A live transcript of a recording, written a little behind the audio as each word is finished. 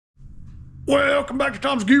Welcome back to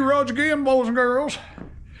Tom's Garage again, boys and girls.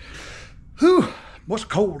 Whew, what's a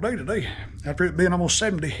cold day today after it being almost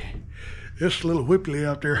 70. It's a little whipply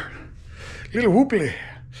out there. Little whooply.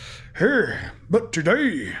 Here, but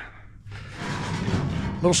today,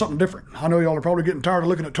 a little something different. I know y'all are probably getting tired of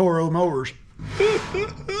looking at Toro mowers.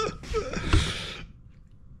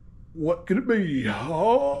 What could it be?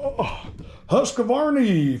 Oh,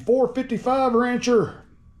 Husqvarna 455 Rancher.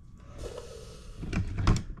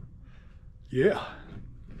 Yeah,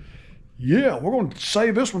 we're going to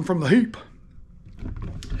save this one from the heap.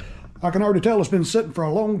 I can already tell it's been sitting for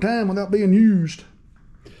a long time without being used.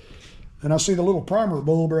 And I see the little primer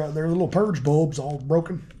bulb right there, the little purge bulb's all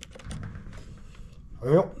broken.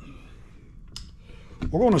 Well,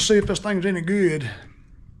 we're going to see if this thing's any good.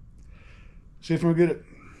 See if we can get it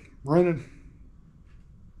running.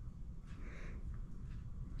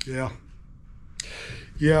 Yeah.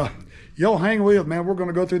 Y'all hang with, man. We're going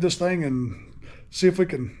to go through this thing and see if we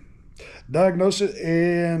can diagnose it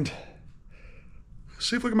and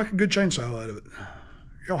see if we can make a good chainsaw out of it.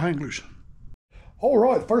 Y'all hang loose. All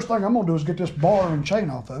right, first thing I'm going to do is get this bar and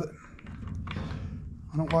chain off of it.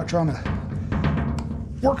 I don't like trying to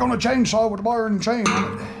work on a chainsaw with a bar and chain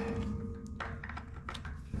on it.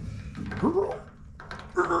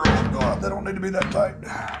 God, they don't need to be that tight.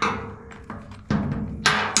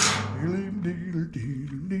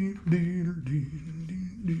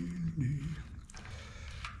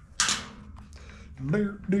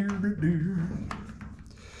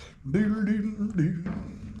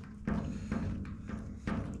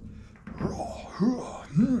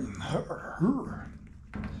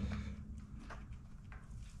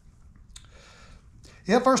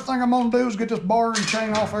 Yeah, first thing I'm gonna do is get this bar and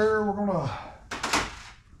chain off there. We're gonna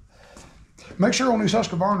make sure on these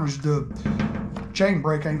Husqvarnas the chain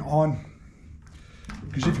brake ain't on,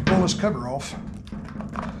 because if you pull this cover off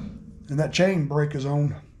and that chain brake is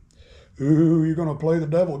on, ooh, you're gonna play the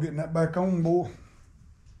devil getting that back on, boy.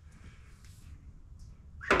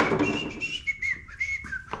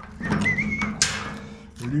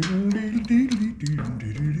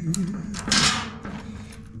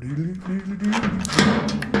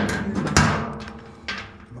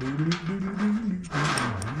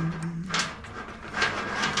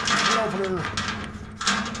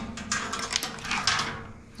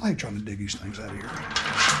 I ain't trying to dig these things out of here.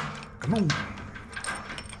 Come on.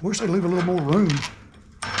 Wish they'd leave a little more room.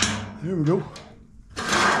 Here we go.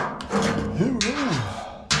 Here we go.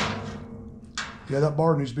 Yeah, that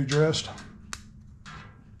bar needs to be dressed.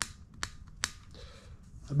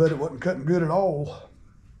 I bet it wasn't cutting good at all.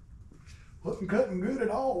 Wasn't cutting good at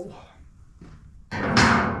all.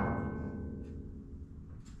 That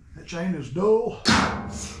chain is dull.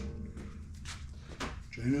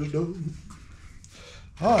 Chain is dull.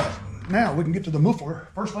 All right, now we can get to the muffler.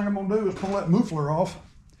 First thing I'm gonna do is pull that muffler off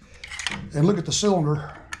and look at the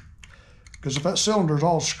cylinder. Because if that cylinder's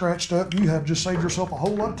all scratched up, you have just saved yourself a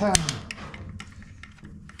whole lot of time.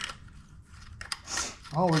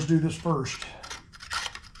 I always do this first.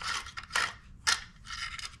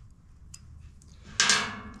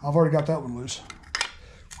 I've already got that one loose.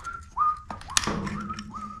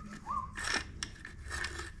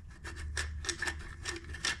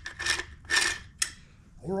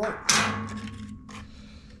 All right.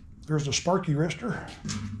 There's the sparky wrister.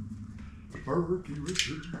 Sparky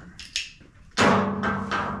wrister.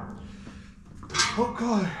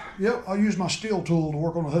 Okay. Yep, I'll use my steel tool to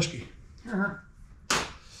work on the Husky. Grab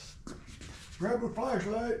a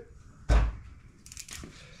flashlight.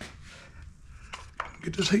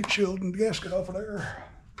 Get this heat shield and gasket off of there.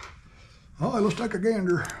 All right, let's take a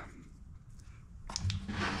gander.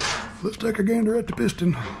 Let's take a gander at the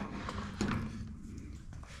piston.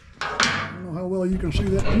 I don't know how well you can see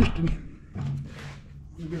that piston.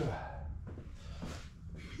 Let me get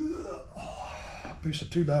a piece of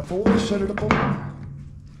 2x4, set it up on.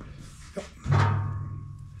 Yep.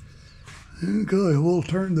 Okay, we'll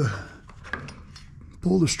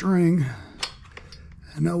pull the string.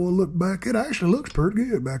 And now we'll look back. It actually looks pretty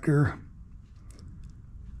good back here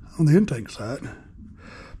on the intake side.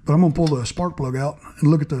 But I'm gonna pull the spark plug out and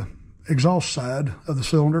look at the exhaust side of the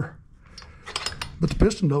cylinder. But the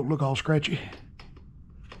piston don't look all scratchy.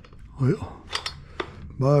 Well,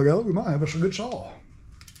 by golly, we might have us a good saw.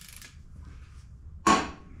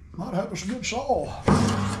 Might have us a good saw.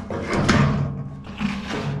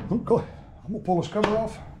 Okay, I'm gonna pull this cover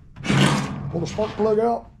off, pull the spark plug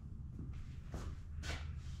out.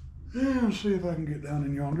 Yeah, let's see if I can get down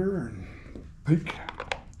in yonder and peek.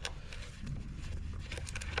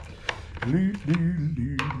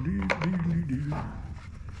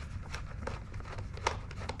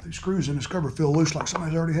 These screws in this cover feel loose, like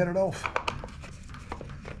somebody's already had it off.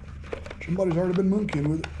 Somebody's already been monkeying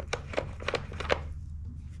with it.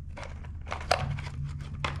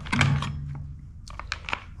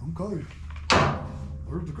 Okay,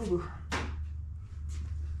 there's the cover.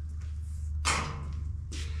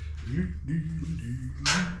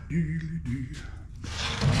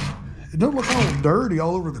 It don't look all dirty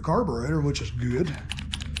all over the carburetor, which is good.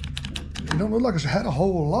 It don't look like it's had a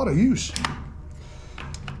whole lot of use.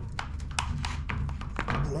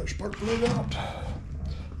 Pull that spark plug out.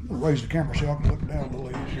 I'm gonna raise the camera so I can look down a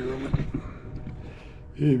little easier on it.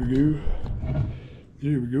 Here we go.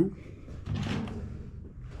 Here we go.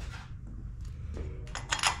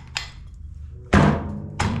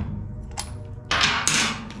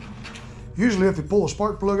 Usually if you pull a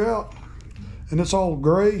spark plug out and it's all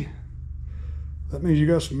gray, that means you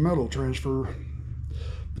got some metal transfer.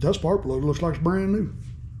 But that spark plug looks like it's brand new.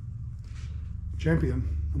 Champion.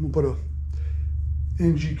 I'm gonna put a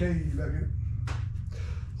NGK back in it.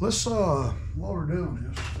 Let's, while we're doing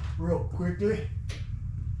this, real quickly,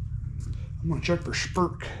 I'm gonna check for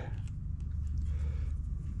spurk.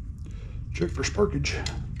 Check for sparkage.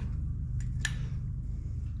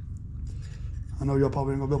 I know y'all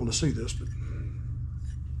probably ain't gonna be able to see this, but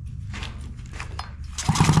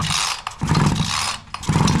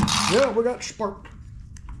yeah, we got spark.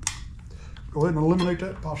 Go ahead and eliminate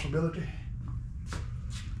that possibility.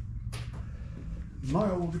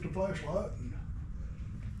 Now we'll get the flashlight.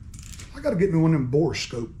 I gotta get me one of them bore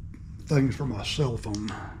scope things for my cell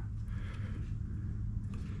phone.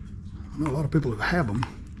 I know a lot of people have them.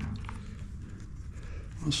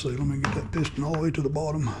 Let's see, let me get that piston all the way to the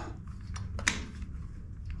bottom.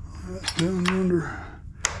 That's down yonder.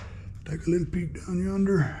 Take a little peek down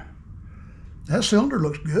yonder. That cylinder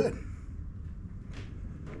looks good.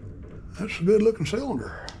 That's a good looking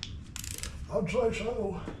cylinder. I'd say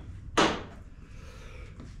so.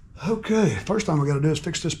 Okay, first thing we gotta do is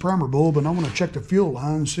fix this primer bulb, and I wanna check the fuel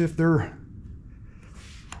line and see if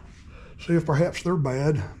perhaps they're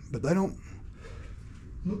bad, but they don't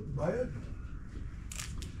look bad.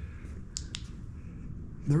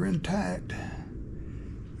 They're intact.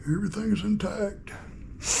 Everything's intact.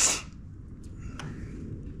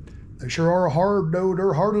 They sure are hard though.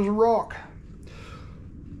 They're hard as a rock.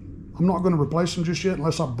 I'm not going to replace them just yet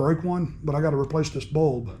unless I break one, but I got to replace this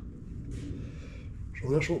bulb. So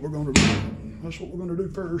that's what we're going to do. That's what we're going to do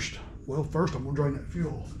first. Well, first I'm going to drain that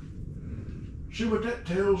fuel. See what that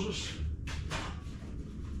tells us.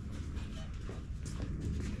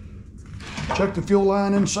 Check the fuel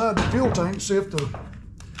line inside the fuel tank, see if the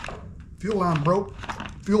fuel line broke.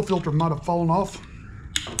 Fuel filter might have fallen off.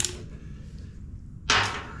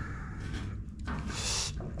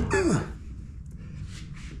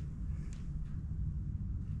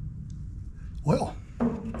 Well,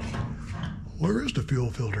 where is the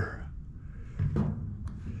fuel filter?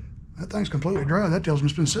 That thing's completely dry. That tells me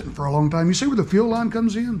it's been sitting for a long time. You see where the fuel line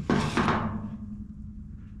comes in?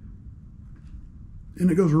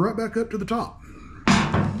 And it goes right back up to the top.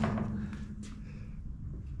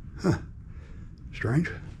 Huh.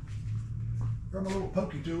 Strange. Grab my little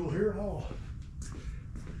pokey tool here and I'll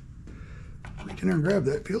reach in there and grab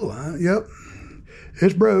that fuel line. Yep,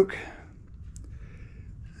 it's broke.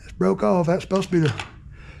 It's broke off. That's supposed to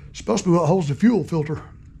be what holds the fuel filter.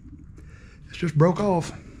 It's just broke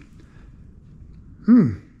off.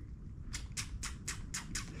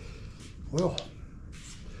 Well,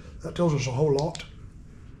 that tells us a whole lot.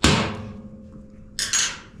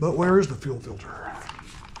 But where is the fuel filter?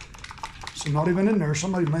 It's not even in there.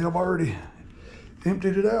 Somebody may have already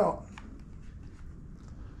emptied it out.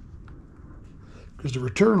 Because the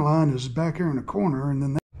return line is back here in the corner, and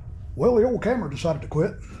then well, the old camera decided to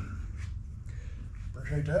quit.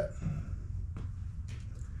 Appreciate that.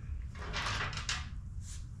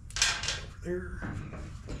 There.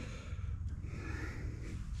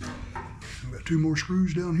 We've got 2 more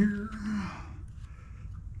screws down here.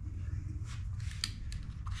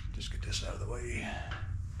 Just get this out of the way.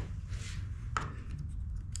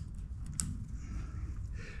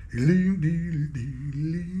 I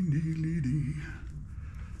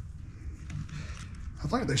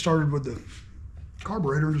think they started with the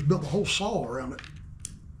carburetor and just built a whole saw around it.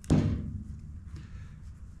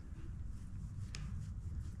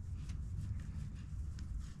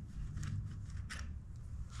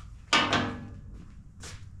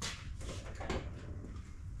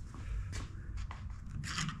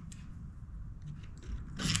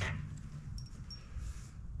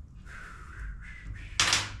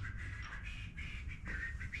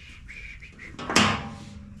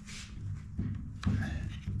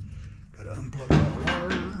 Unplug that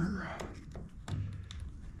wire.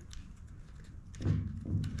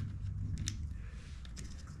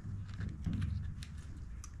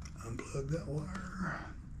 unplug that wire.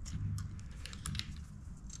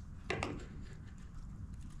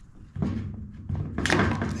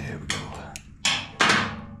 There we go.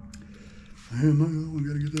 And now we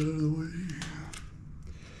gotta get that out of the way.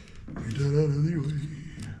 Get that out of the way.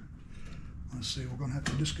 Let's see, we're gonna have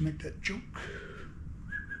to disconnect that choke.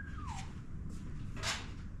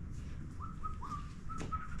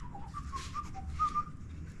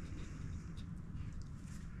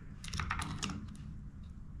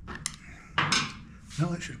 Now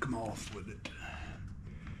that should come off with it.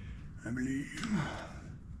 I believe.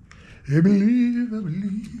 I believe, I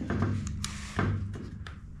believe.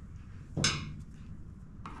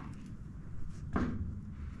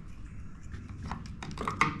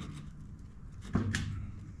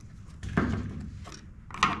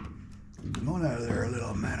 Come on out of there,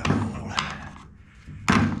 little manifold.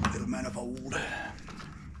 Little manifold.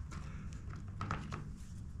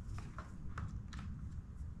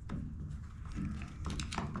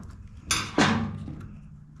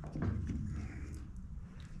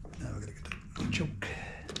 Choke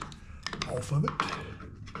off of it.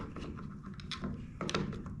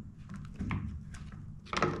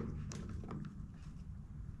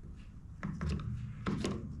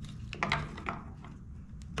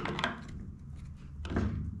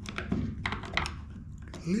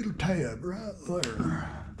 A little tab right there.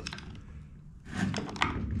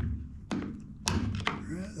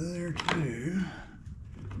 Right there too.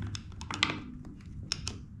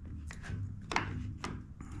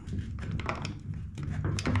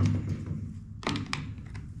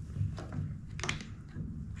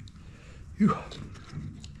 Whew.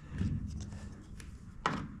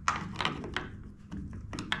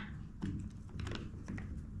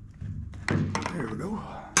 There we go.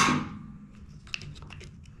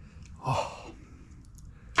 Oh.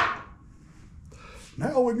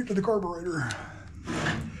 Now we get to the carburetor.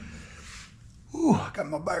 Ooh, I got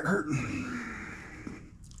my back hurting.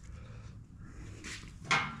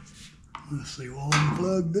 Let's see, we'll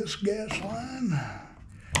unplug this gas line,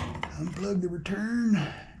 unplug the return.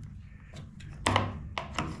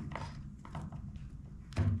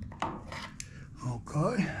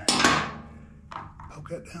 Okay, poke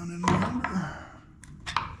that down in the under.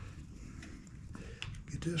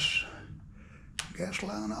 Get this gas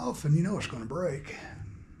line off, and you know it's going to break.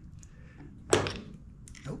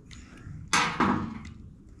 Nope.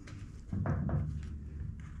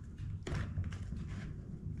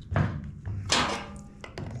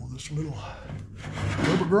 Pull this little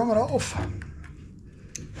rubber grommet off.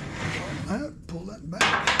 Like that, pull that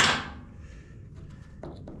back.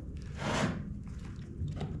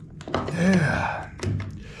 Yeah,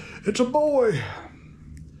 it's a boy.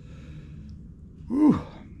 Whew.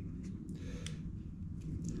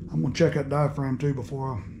 I'm gonna check that diaphragm too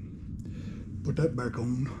before I put that back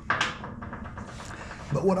on.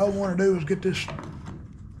 But what I want to do is get this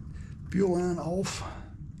fuel line off.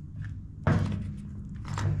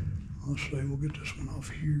 Let's see, we'll get this one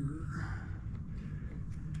off here.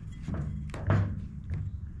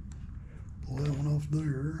 Pull that one off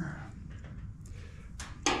there.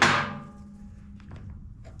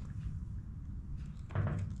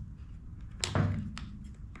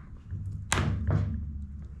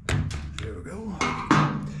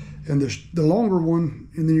 And the longer one,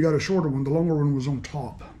 and then you got a shorter one. The longer one was on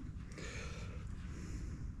top.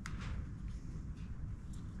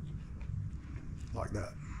 Like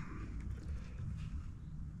that.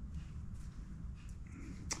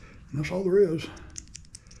 And that's all there is.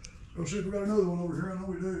 Go see if we got another one over here. I know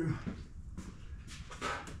we do.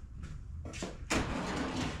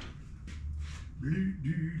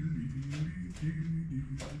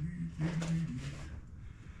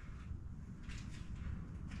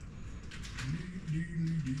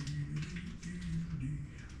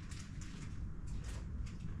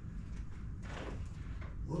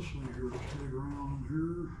 Let's see here, let's dig around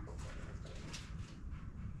here.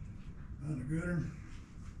 Kind of good.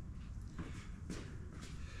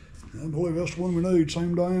 I believe that's the one we need,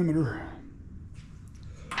 same diameter.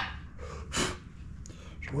 So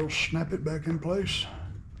we'll snap it back in place.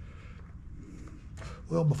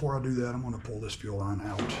 Well, before I do that, I'm going to pull this fuel line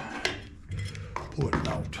out. Pull it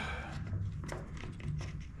out.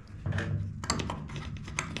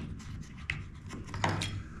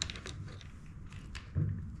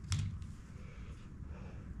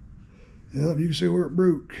 Yep, you can see where it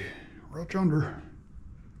broke, right under.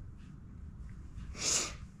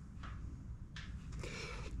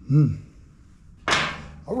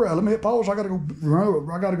 All right, let me hit pause. I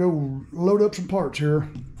gotta go load up some parts here.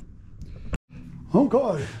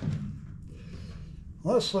 Okay.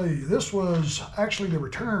 Let's see. This was actually the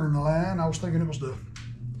return line. I was thinking it was the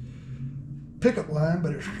pickup line,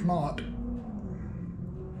 but it's not.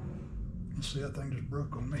 Let's see, that thing just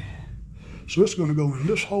broke on me. So it's going to go in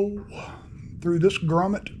this hole, through this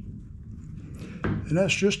grommet, and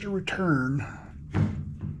that's just a return.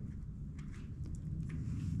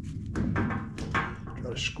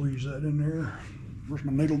 Try to squeeze that in there. Where's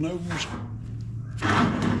my needle nose?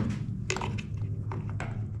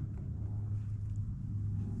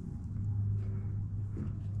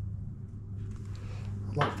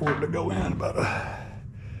 I'd like for it to go in about a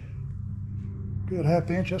good ½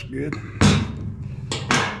 inch. That's good.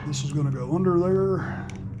 This is going to go under there,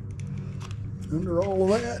 under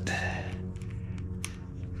all of that,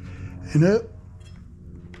 and up,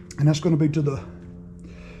 and that's going to be to the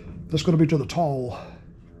tall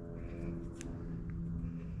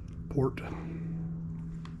port. I'm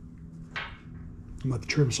going to have to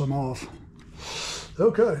trim some off.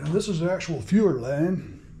 Okay, now this is the actual fueler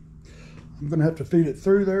line. I'm going to have to feed it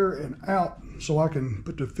through there and out so I can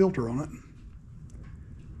put the filter on it.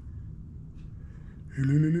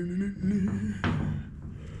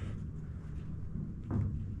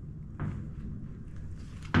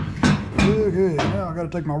 Okay, now I got to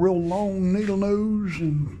take my real long needle nose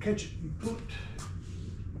and catch it and pull it.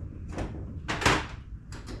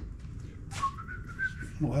 I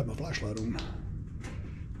don't have my flashlight on.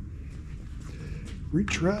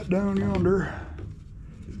 Reach right down yonder.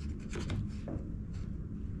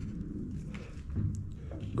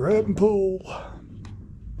 Grab and pull.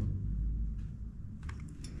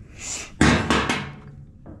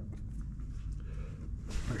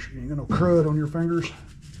 Make sure you ain't got no crud on your fingers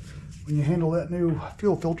when you handle that new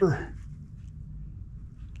fuel filter.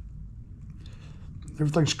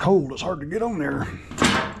 Everything's cold, it's hard to get on there.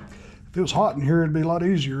 If it was hot in here, it'd be a lot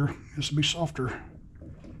easier. This would be softer.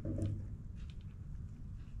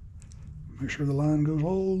 Make sure the line goes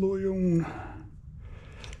all the way on.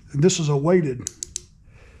 And this is a weighted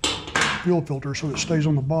fuel filter, so it stays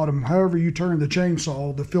on the bottom. However you turn the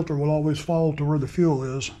chainsaw, the filter will always fall to where the fuel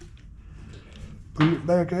is. Bring it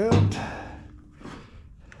back out.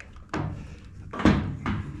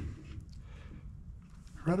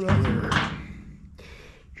 Right about there.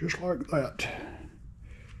 Just like that.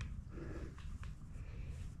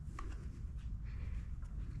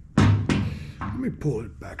 Let me pull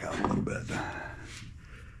it back out a little bit.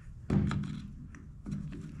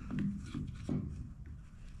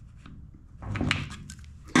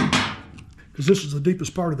 Because this is the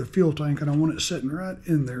deepest part of the fuel tank and I want it sitting right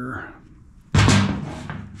in there.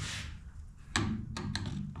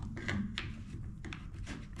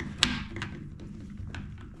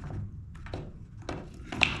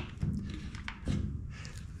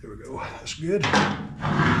 There we go, that's good.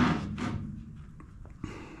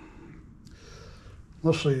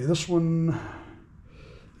 Let's see, this one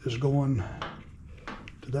is going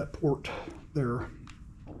to that port there.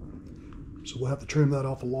 So we'll have to trim that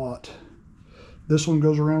off a lot. This one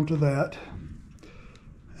goes around to that.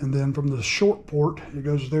 And then from the short port, it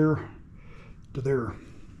goes there to there.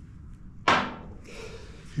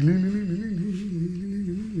 Let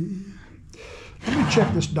me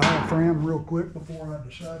check this diaphragm real quick before I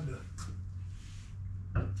decide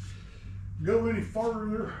to go any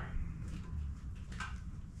farther.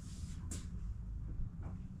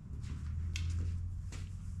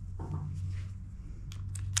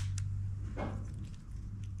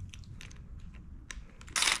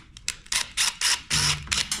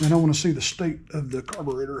 And I want to see the state of the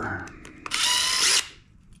carburetor.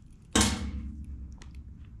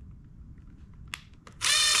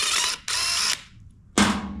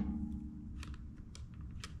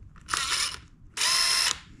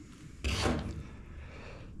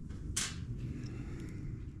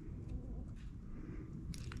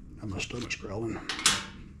 My stomach's growling.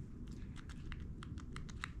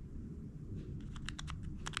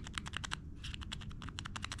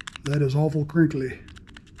 That is awful crinkly.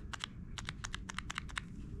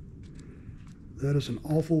 That is an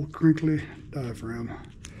awful crinkly diaphragm.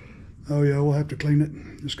 Oh yeah, we'll have to clean it.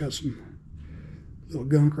 It's got some little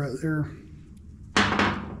gunk right there.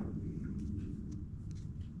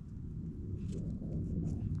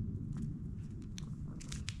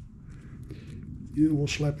 Yeah, we'll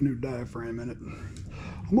slap a new diaphragm in it.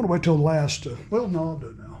 I'm gonna wait till the last, well, no, I'll do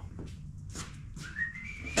it now.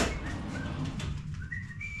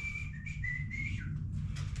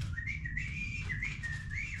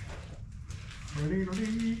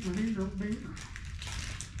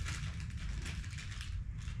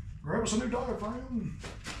 Grab us a new diaphragm.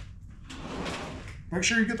 Make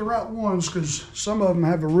sure you get the right ones because some of them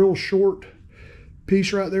have a real short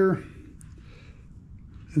piece right there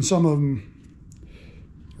and some of them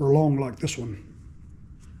are long like this one.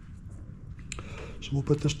 So we'll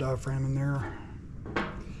put this diaphragm in there.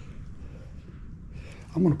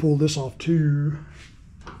 I'm going to pull this off too.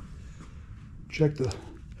 Check the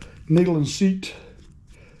needle and seat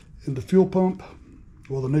and the fuel pump.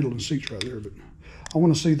 Well, the needle and seat's right there, but I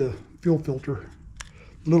want to see the fuel filter,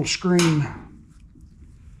 the little screen.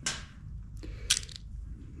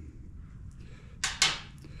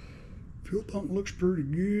 Fuel pump looks pretty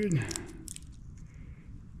good.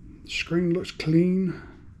 The screen looks clean.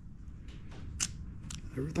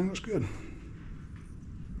 Everything looks good.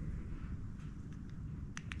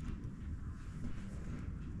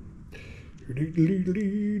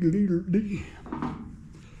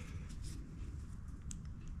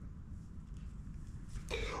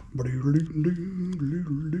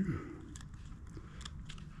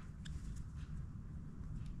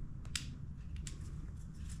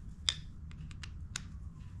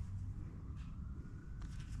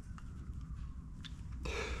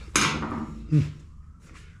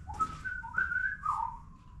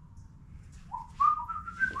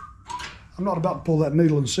 I'm not about to pull that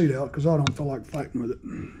needle and seat out because I don't feel like fighting with it.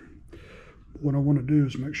 What I want to do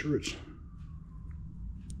is make sure it's...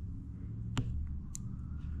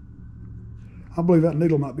 I believe that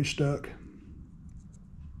needle might be stuck.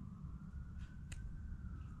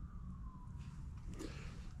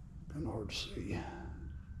 Kind of hard to see.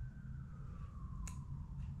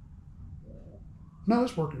 No,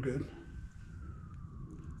 it's working good.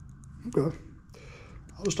 Okay.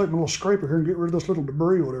 I'll just take my little scraper here and get rid of this little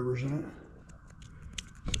debris, whatever's in it.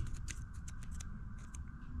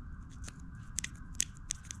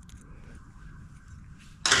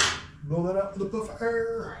 Blow that out with a puff of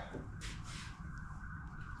air.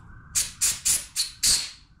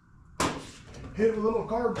 Hit it with a little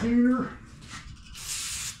carb cleaner.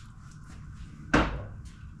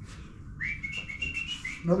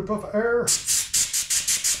 Another puff of air.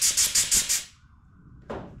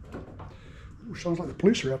 Ooh, sounds like the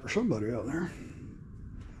police are after somebody out there.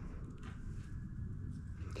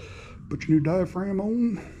 Put your new diaphragm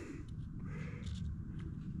on.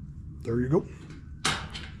 There you go.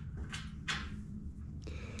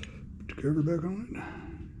 Put the cover back on it.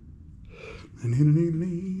 And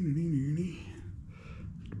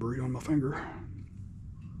debris on my finger.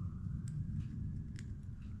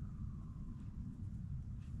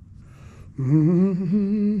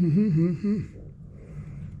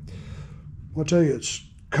 I'll tell you, it's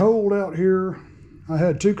cold out here. I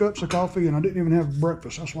had 2 cups of coffee and I didn't even have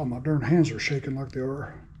breakfast. That's why my darn hands are shaking like they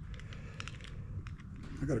are.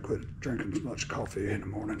 I gotta quit drinking as much coffee in the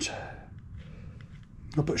mornings.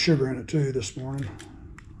 I put sugar in it too this morning.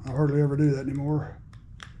 I hardly ever do that anymore.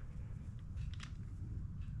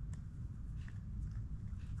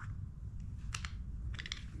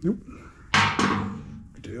 Nope.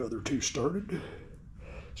 Get the other 2 started.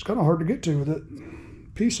 It's kind of hard to get to with that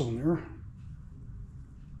piece on there.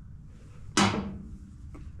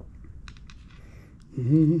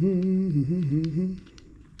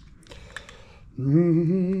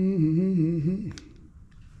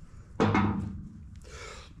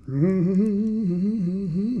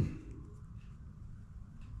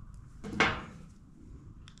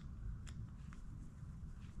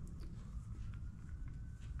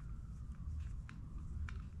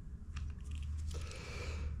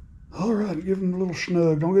 All right, give them a little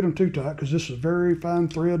snug. Don't get them too tight because this is very fine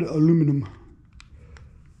thread aluminum.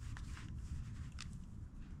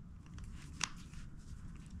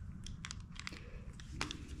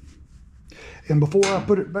 And before I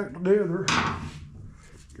put it back together,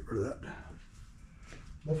 get rid of that.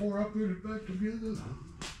 Before I put it back together,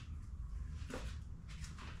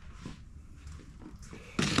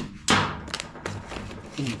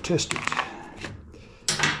 I'm going to test it.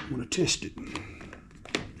 I'm going to test it.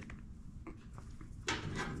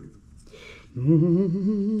 I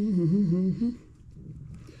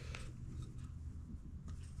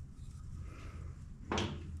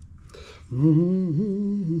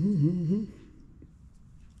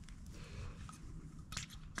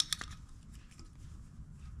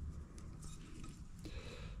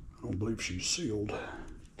don't believe she's sealed.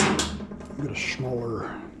 Get a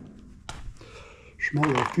smaller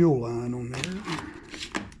fuel line on there.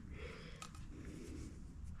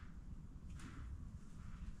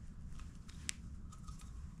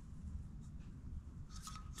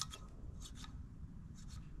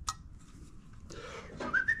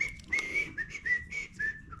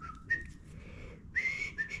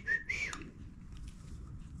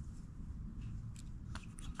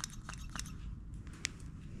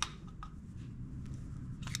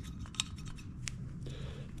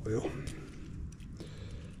 Well,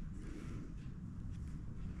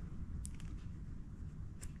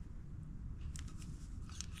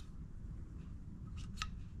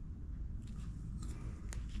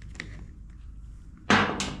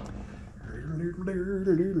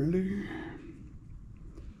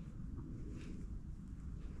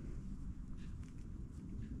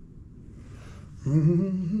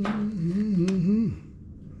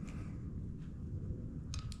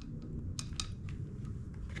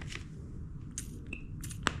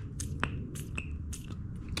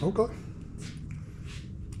 Okay.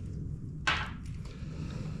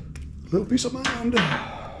 Little peace of mind.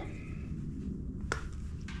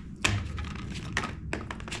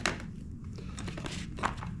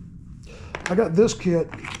 I got this kit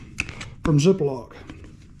from Ziploc.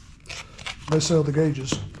 They sell the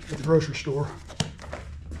gauges at the grocery store.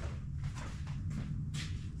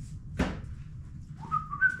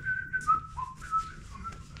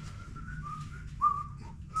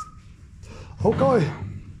 Okay,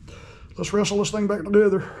 let's wrestle this thing back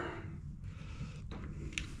together.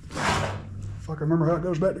 If I can remember how it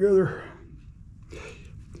goes back together.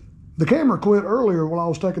 The camera quit earlier while I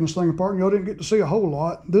was taking this thing apart, and y'all didn't get to see a whole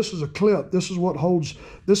lot. This is a clip. This is what holds,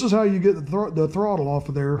 this is how you get the throttle off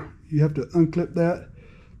of there. You have to unclip that,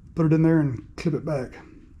 put it in there, and clip it back.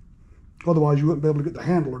 Otherwise, you wouldn't be able to get the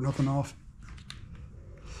handle or nothing off.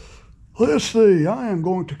 Let's see, I am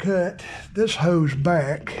going to cut this hose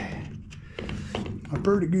back a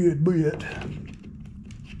pretty good bit.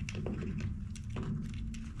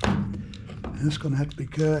 And it's going to have to be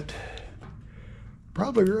cut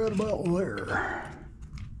probably right about there.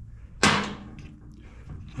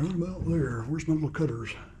 Right about there. Where's my little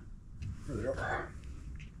cutters? There they are.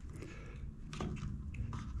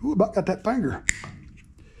 Ooh, about got that finger.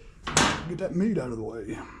 Get that meat out of the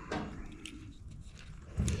way.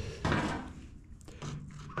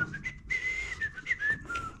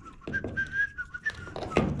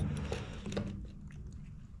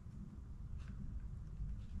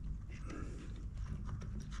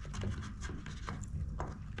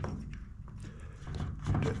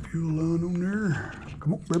 Fuel line on there.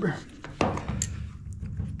 Come on, baby.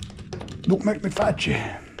 Don't make me fight you.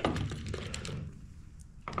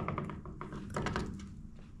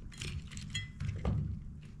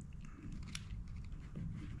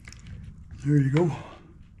 There you go.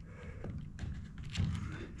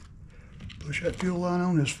 Push that fuel line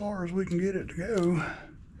on as far as we can get it to go.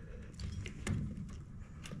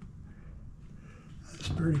 That's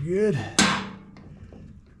pretty good.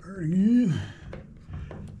 Pretty good.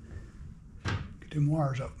 Get them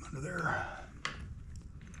wires up under there.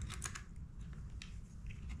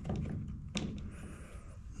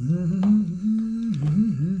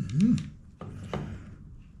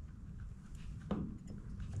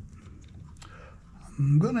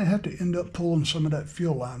 I'm gonna have to end up pulling some of that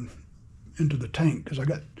fuel line into the tank because I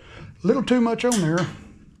got a little too much on there.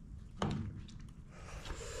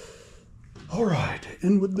 All right,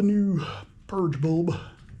 in with the new purge bulb.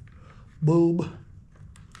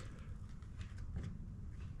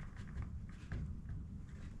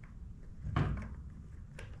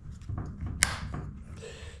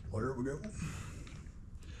 There we go.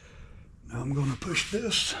 Now I'm going to push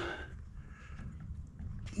this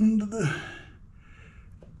into the,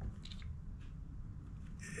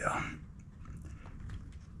 yeah.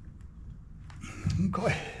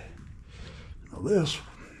 Okay. Now this,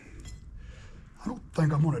 I don't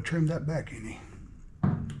think I'm going to trim that back any.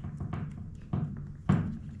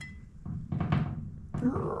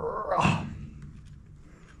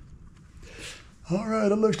 All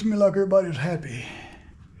right, it looks to me like everybody's happy.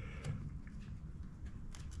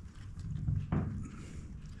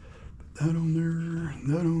 That on there,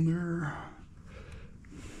 that on there.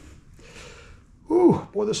 Ooh,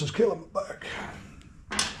 boy, this is killing my back.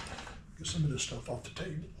 Get some of this stuff off the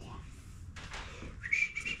table.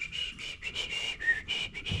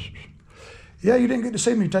 Yeah, you didn't get to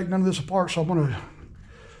see me take none of this apart, so I'm gonna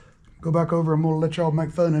go back over and I'm gonna let y'all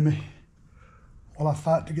make fun of me while I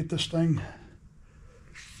fight to get this thing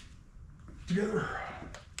together.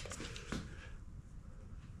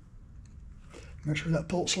 Make sure that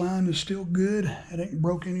pulse line is still good. It ain't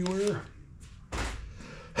broke anywhere.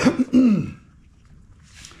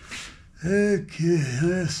 Okay,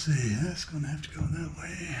 let's see. That's gonna have to go that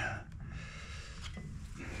way.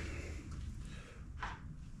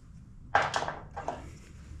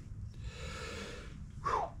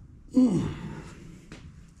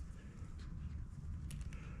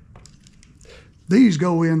 These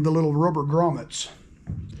go in the little rubber grommets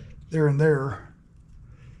there and there.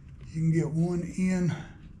 You can get one in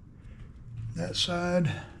that side.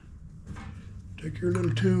 Take your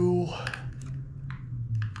little tool.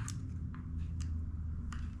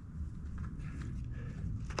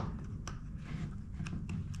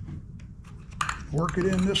 Work it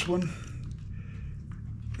in this one.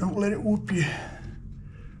 Don't let it whoop you.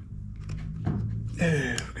 There.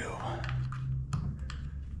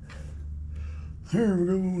 There we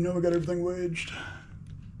go, now we got everything wedged.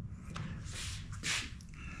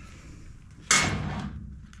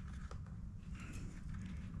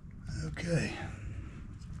 Okay.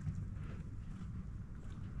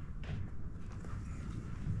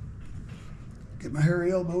 Get my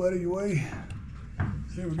hairy elbow out of your way.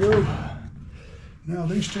 There we go. Now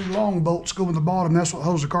these two long bolts go in the bottom. That's what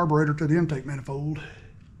holds the carburetor to the intake manifold.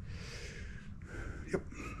 Yep.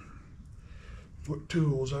 What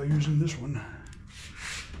tools I use in this one?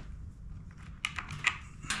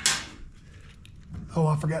 Oh,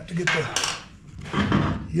 I forgot to get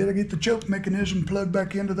you gotta get the choke mechanism plugged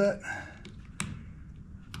back into that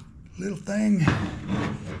little thing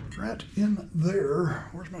right in there.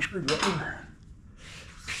 Where's my screwdriver?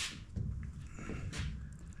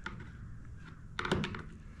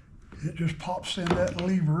 It just pops in that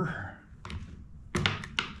lever.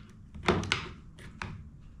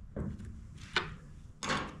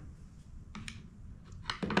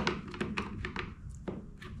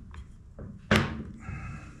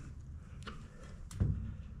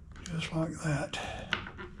 Just like that.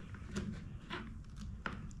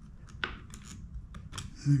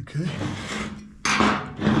 Okay.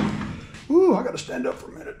 Ooh, I gotta stand up for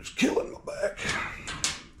a minute. It's killing my back.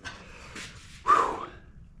 Whew.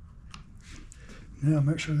 Now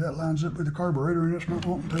make sure that lines up with the carburetor and it's not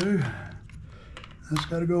wanting to. That's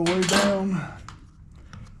gotta go way down.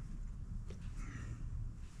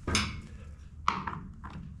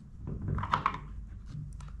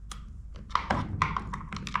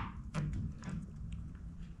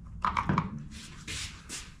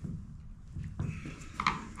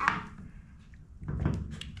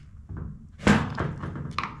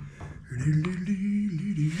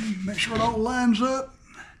 Make sure it all lines up.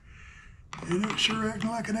 And it's sure acting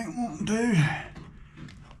like it ain't wanting to.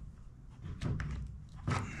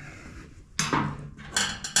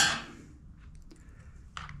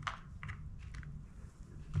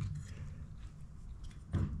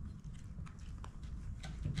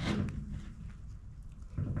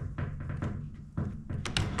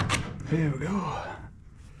 There we go.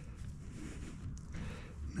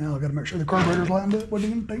 Now I gotta make sure the carburetor's lined up with the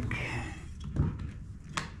intake.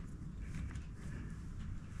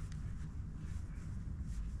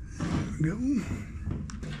 There we go.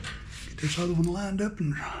 Get this other one lined up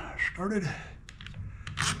and started.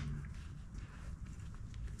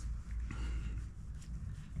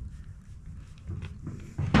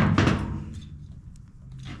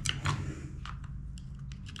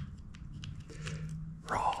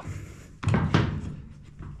 Raw.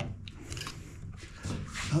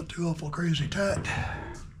 Not too awful crazy tight.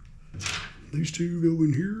 These two go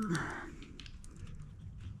in here.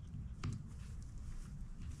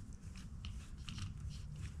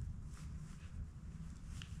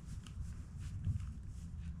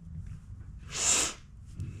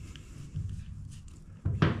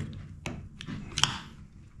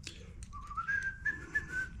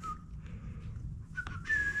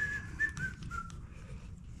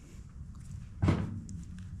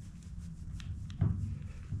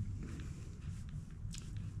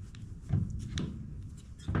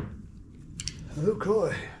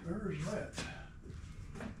 Okay, there's that.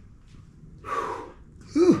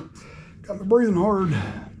 Whew. Got me breathing hard.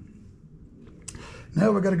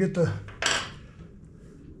 Now we got to get the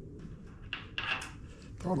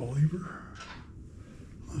throttle lever.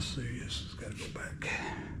 Let's see, this has got to go back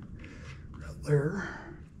right there.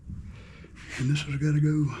 And this has got to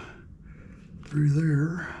go through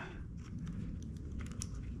there.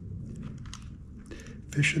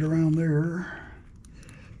 Fish it around there.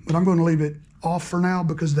 But I'm going to leave it off for now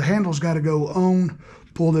because the handle's got to go on,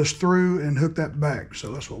 pull this through and hook that back.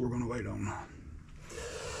 So that's what we're going to wait on.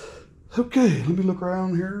 Okay, let me look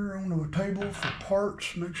around here on the table for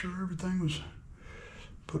parts, make sure everything was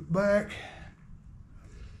put back.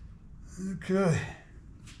 Okay.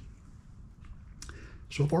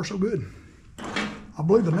 So far so good. I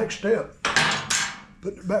believe the next step,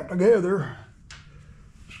 putting it back together,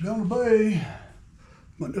 is going to be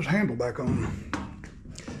putting this handle back on.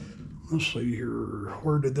 Let's see here,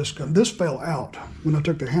 where did this come? This fell out when I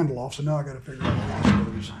took the handle off, so now I got to figure out where it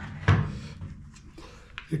goes.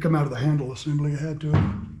 It come out of the handle assembly. I had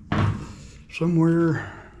to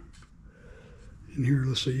somewhere in here.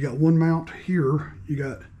 Let's see, you got one mount here. You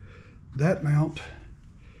got that mount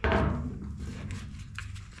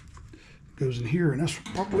goes in here, and that's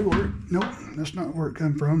probably where it, nope, that's not where it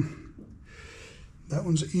come from. That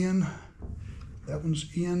one's in, that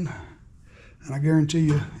one's in. And I guarantee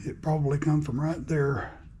you, it probably come from right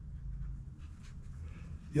there.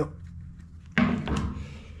 Yep.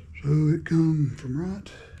 So it come from right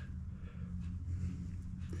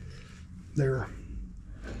there.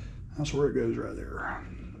 That's where it goes right there.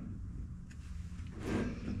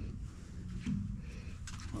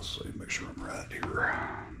 Let's see, make sure I'm right here.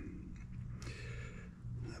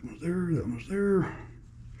 That one's there, that one's there.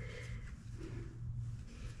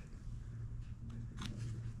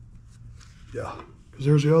 Yeah, because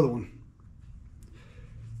there's the other one.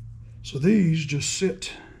 So these just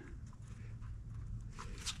sit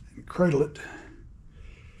and cradle it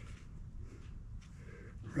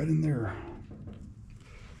right in there.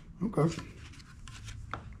 Okay.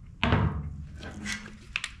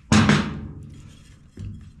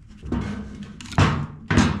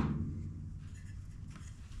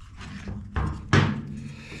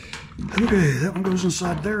 Okay, that one goes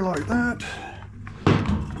inside there like that.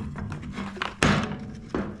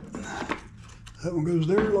 That one goes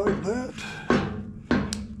there like that.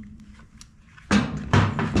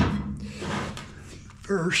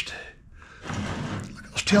 First, like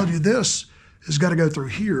I was telling you, this has got to go through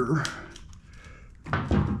here.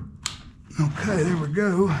 Okay, there we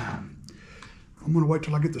go. I'm going to wait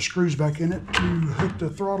till I get the screws back in it to hook the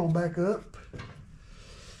throttle back up.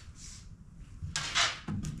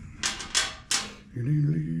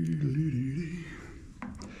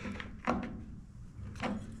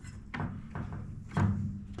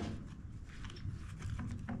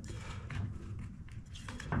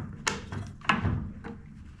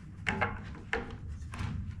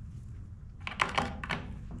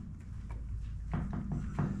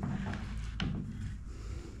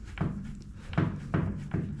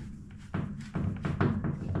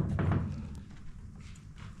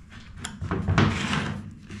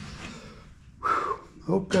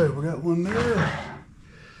 Okay, we got one there.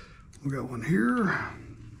 We got one here.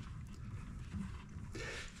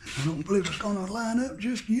 I don't believe it's going to line up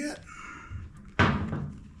just yet.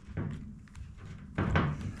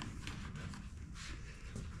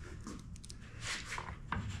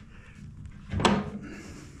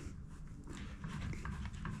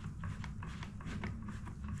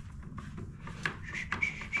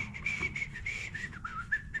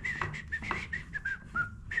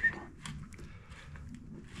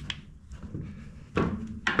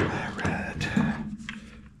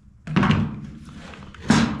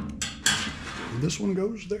 This one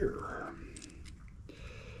goes there,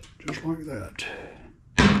 just like that.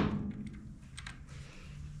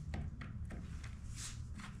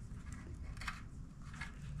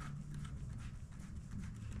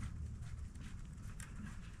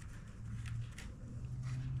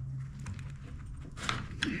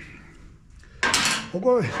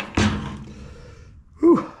 Okay.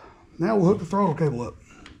 Whew. Now we'll hook the throttle cable up.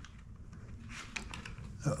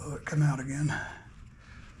 Uh-oh, it came out again.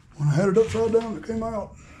 When I had it upside down, it came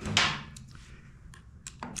out.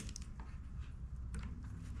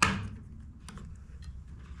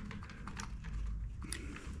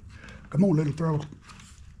 Come on, little throttle.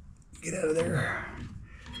 Get out of there.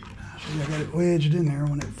 See, I got it wedged in there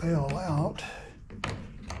when it fell out.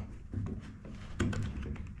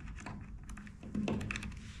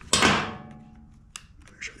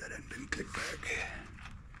 Make sure that hadn't been clicked back.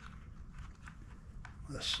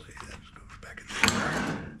 Let's see, that goes back in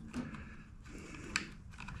there.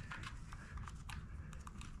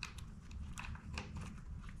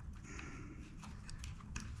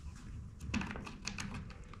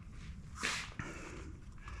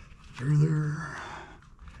 There.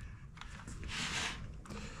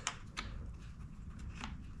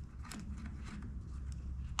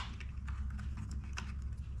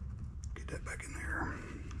 Get that back in there.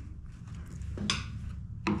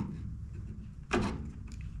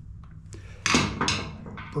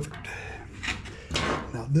 Perfect.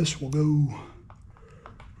 Now this will go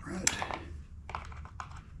right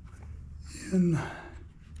in.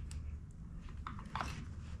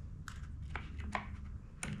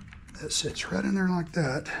 That sits right in there like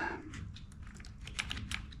that.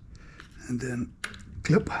 And then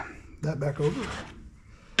clip that back over.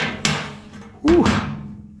 Woo!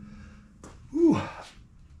 Woo!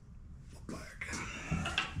 Back.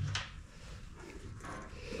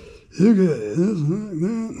 You got it. This is like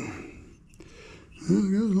that. This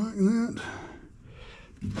goes like that.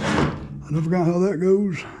 I never forgot how that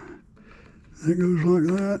goes. That goes like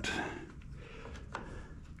that.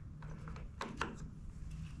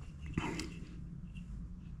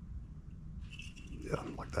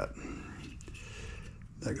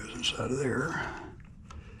 That goes inside of there.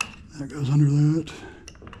 That goes under that.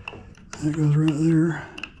 That goes right there.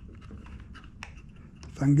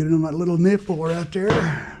 If I can get it on that little nipple right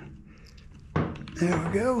there. There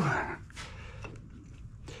we go.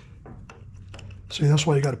 See, that's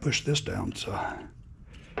why you got to push this down. So.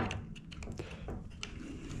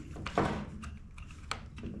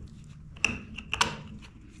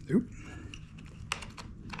 Oop.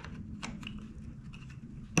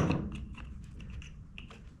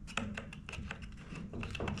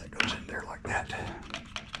 That goes in there like that.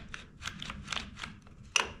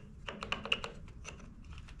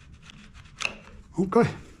 Okay.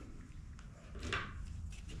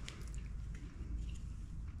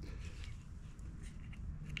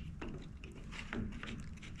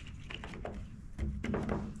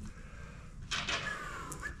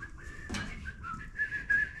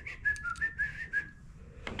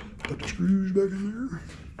 Put the screws back in there.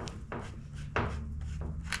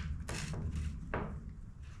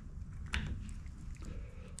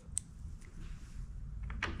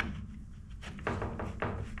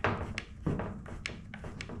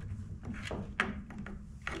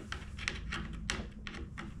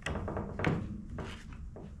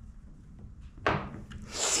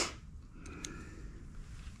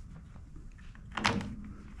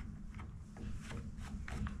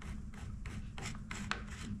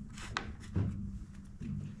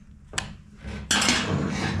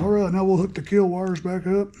 All right, now we'll hook the kill wires back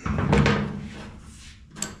up.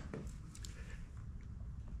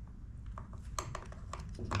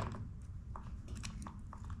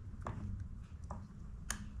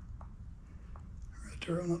 Right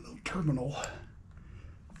there on that little terminal.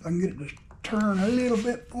 If I can get it to turn a little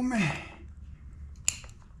bit for me.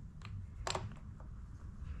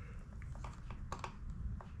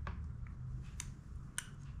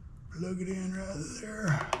 Plug it in right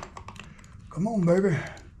there. Come on, baby.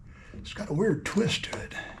 It's got a weird twist to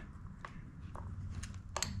it.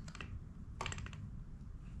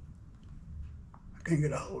 I can't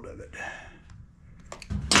get a hold of it.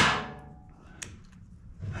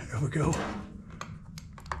 There we go.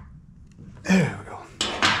 There we go.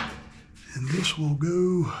 And this will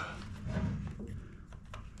go,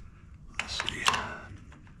 let's see.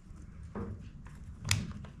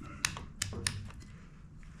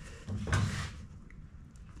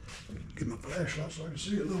 Get my flashlight so I can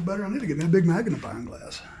see it a little better. I need to get me a big magnifying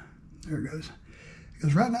glass. There it goes. It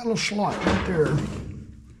goes right in that little slot right there.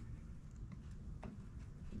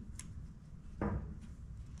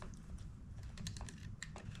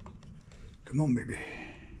 Come on, baby.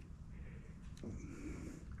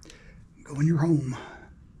 Go in your home.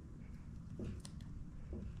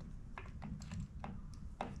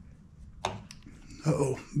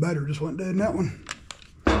 Uh-oh, battery just went dead in that one.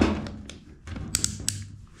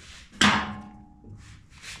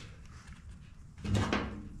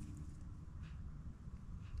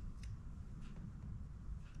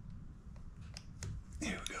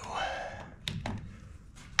 Here we go.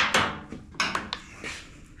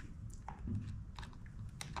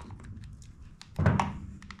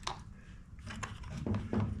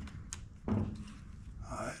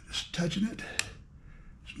 All right, just touching it.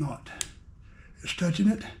 It's not. It's touching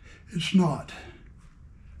it. It's not.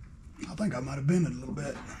 I think I might have bent it a little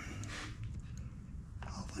bit. I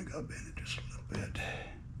think I bent it just a little bit.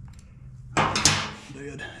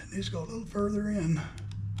 Did. It needs to go a little further in.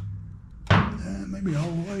 Maybe all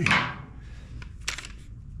the way.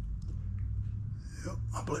 Yep,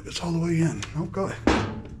 I believe it's all the way in. Okay.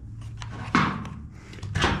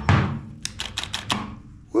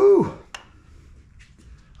 Woo!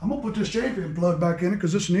 I'm gonna put this champion plug back in it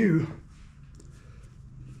because it's new.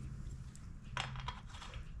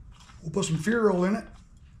 We'll put some fuel in it.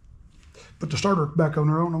 Put the starter back on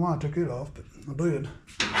there. I don't know why I took it off, but I did.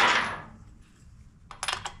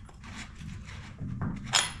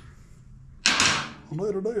 I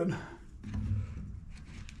later did.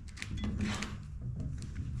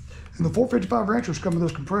 And the 455 wrenches come with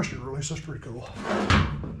this compression release. That's pretty cool.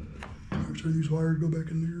 Make sure these wires go back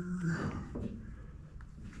in there.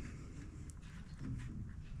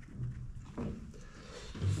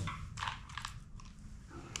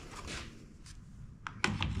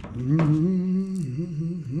 Mm-hmm.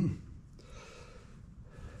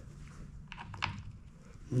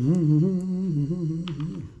 Mm-hmm.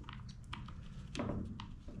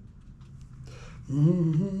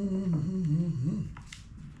 Mm-hmm.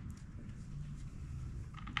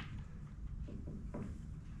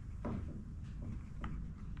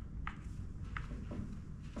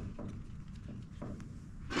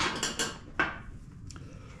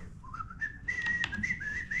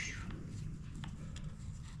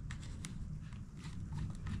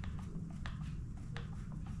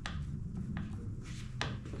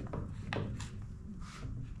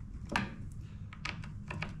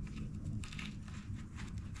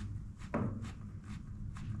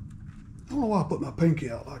 I don't know why I put my pinky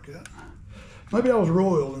out like that. Maybe I was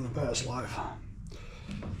royal in the past life.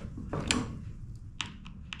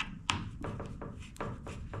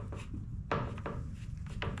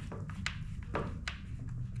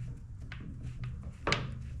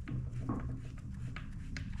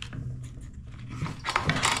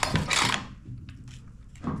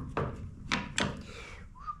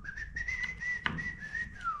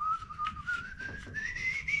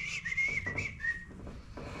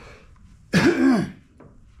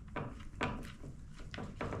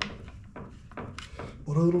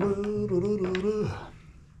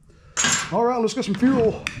 All right, let's get some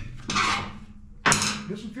fuel.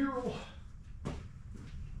 Get some fuel.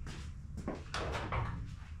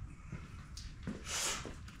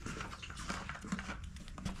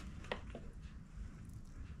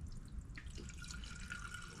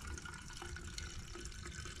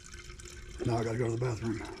 Now I gotta go to the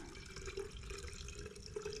bathroom.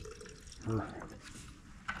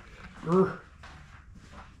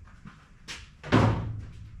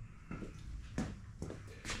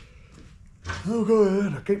 Oh,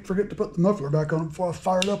 good. I can't forget to put the muffler back on before I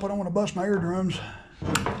fire it up. I don't want to bust my eardrums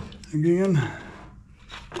again.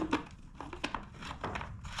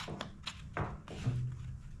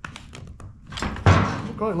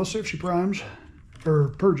 Okay, let's see if she primes or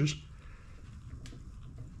purges.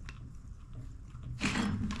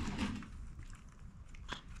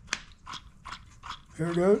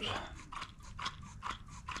 There it goes.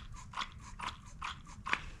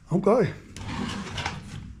 Okay.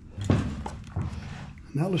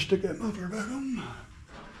 Now let's stick that muffler back on.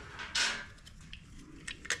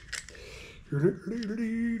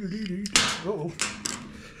 Uh-oh.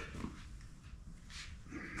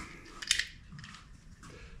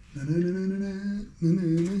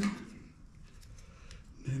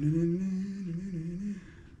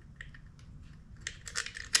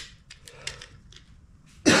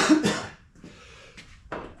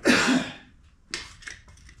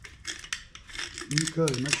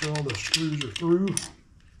 Okay, make sure all the screws are through.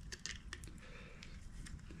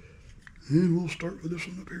 And we'll start with this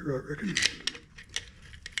one up here, I reckon.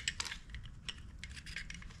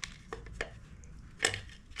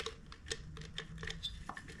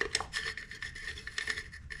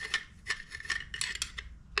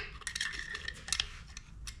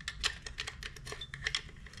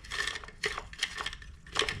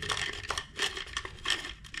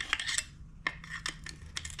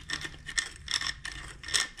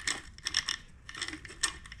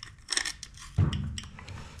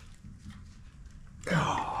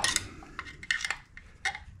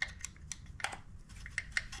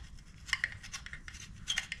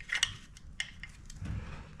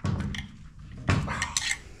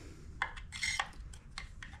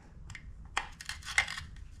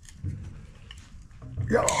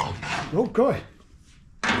 Yeah, okay.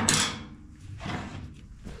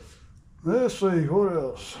 Let's see, what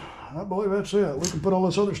else? I believe that's it. We can put all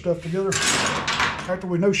this other stuff together after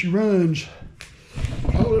we know she runs.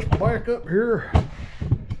 So let's back up here.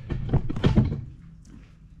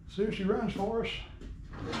 See if she runs for us.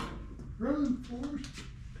 Run for us.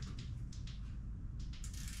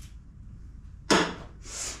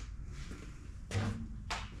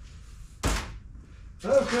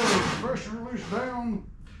 Okay, pressure release down,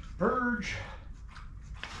 purge,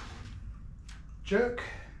 choke.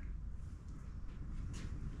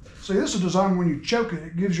 See, this is designed when you choke it,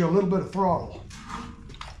 it gives you a little bit of throttle.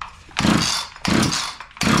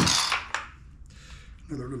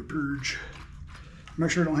 Another little purge. Make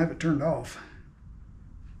sure I don't have it turned off.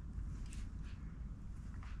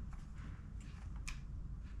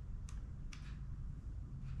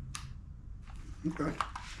 Okay.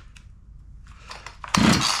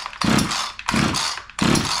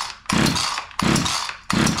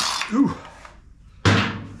 Ooh.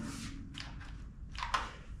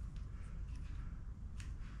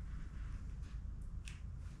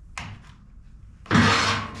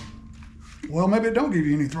 Well, maybe it don't give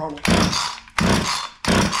you any throttle.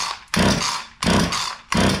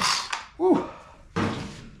 Ooh.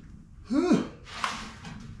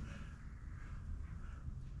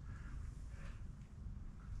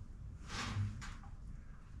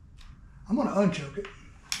 I'm gonna unchoke it.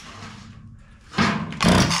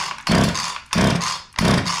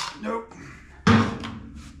 Nope.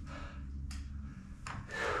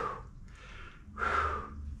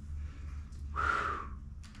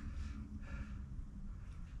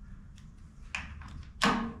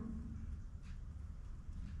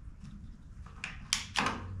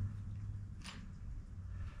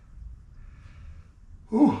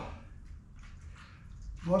 Ooh.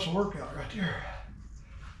 Well, that's a workout right there.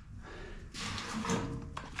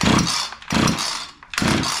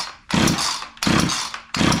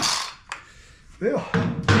 Well,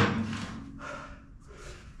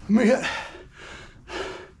 let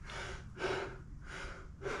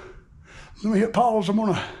me hit pause. I'm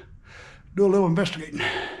gonna do a little investigating.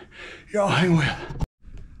 Y'all hang with.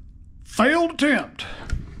 Failed attempt.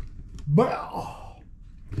 Wow.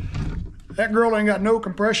 That girl ain't got no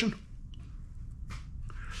compression.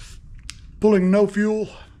 Pulling no fuel.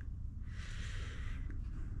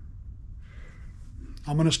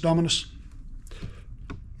 Ominous dominus.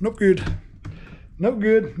 Nope, good. No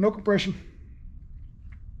good, no compression.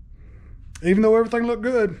 Even though everything looked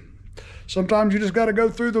good, sometimes you just got to go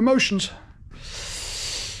through the motions.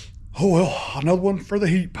 Oh well, another one for the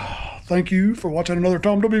heap. Thank you for watching another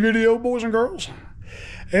Tom W video, boys and girls.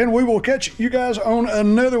 And we will catch you guys on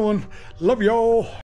another one. Love y'all.